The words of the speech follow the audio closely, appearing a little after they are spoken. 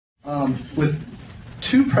with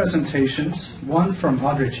two presentations, one from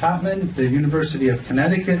Audrey Chapman, the University of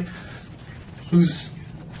Connecticut, who's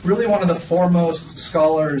really one of the foremost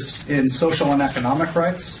scholars in social and economic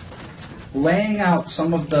rights, laying out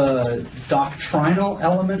some of the doctrinal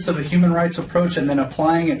elements of a human rights approach and then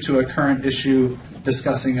applying it to a current issue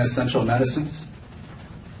discussing essential medicines.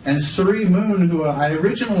 And Suri Moon, who I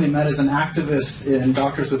originally met as an activist in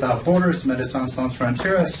Doctors Without Borders, Médecins Sans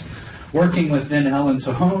Frontières, working with then Ellen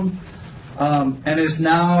Tahone, and is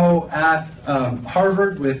now at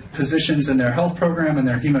Harvard with positions in their health program and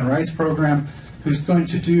their human rights program, who's going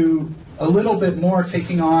to do a little bit more,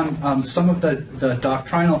 taking on some of the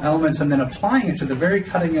doctrinal elements and then applying it to the very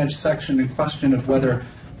cutting-edge section in question of whether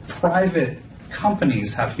private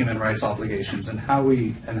companies have human rights obligations and how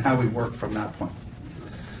we work from that point.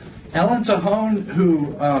 Ellen Tahone,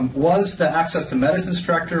 who was the Access to Medicines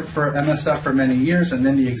Director for MSF for many years and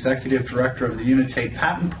then the Executive Director of the Unitate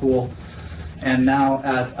Patent Pool, and now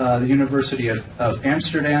at the University of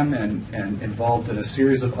Amsterdam and involved in a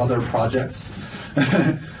series of other projects,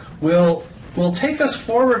 will take us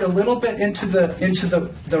forward a little bit into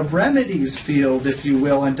the remedies field, if you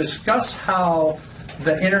will, and discuss how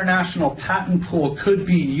the international patent pool could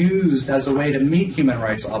be used as a way to meet human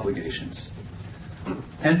rights obligations.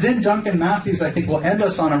 And then Duncan Matthews, I think, will end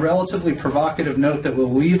us on a relatively provocative note that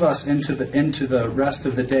will leave us into the rest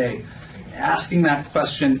of the day, asking that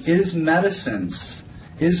question: is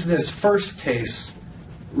this first case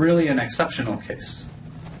really an exceptional case?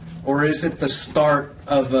 Or is it the start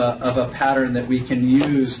of a pattern that we can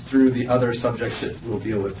use through the other subjects that we'll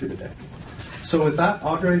deal with through the day? So with that,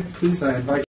 Audrey, please, I invite you.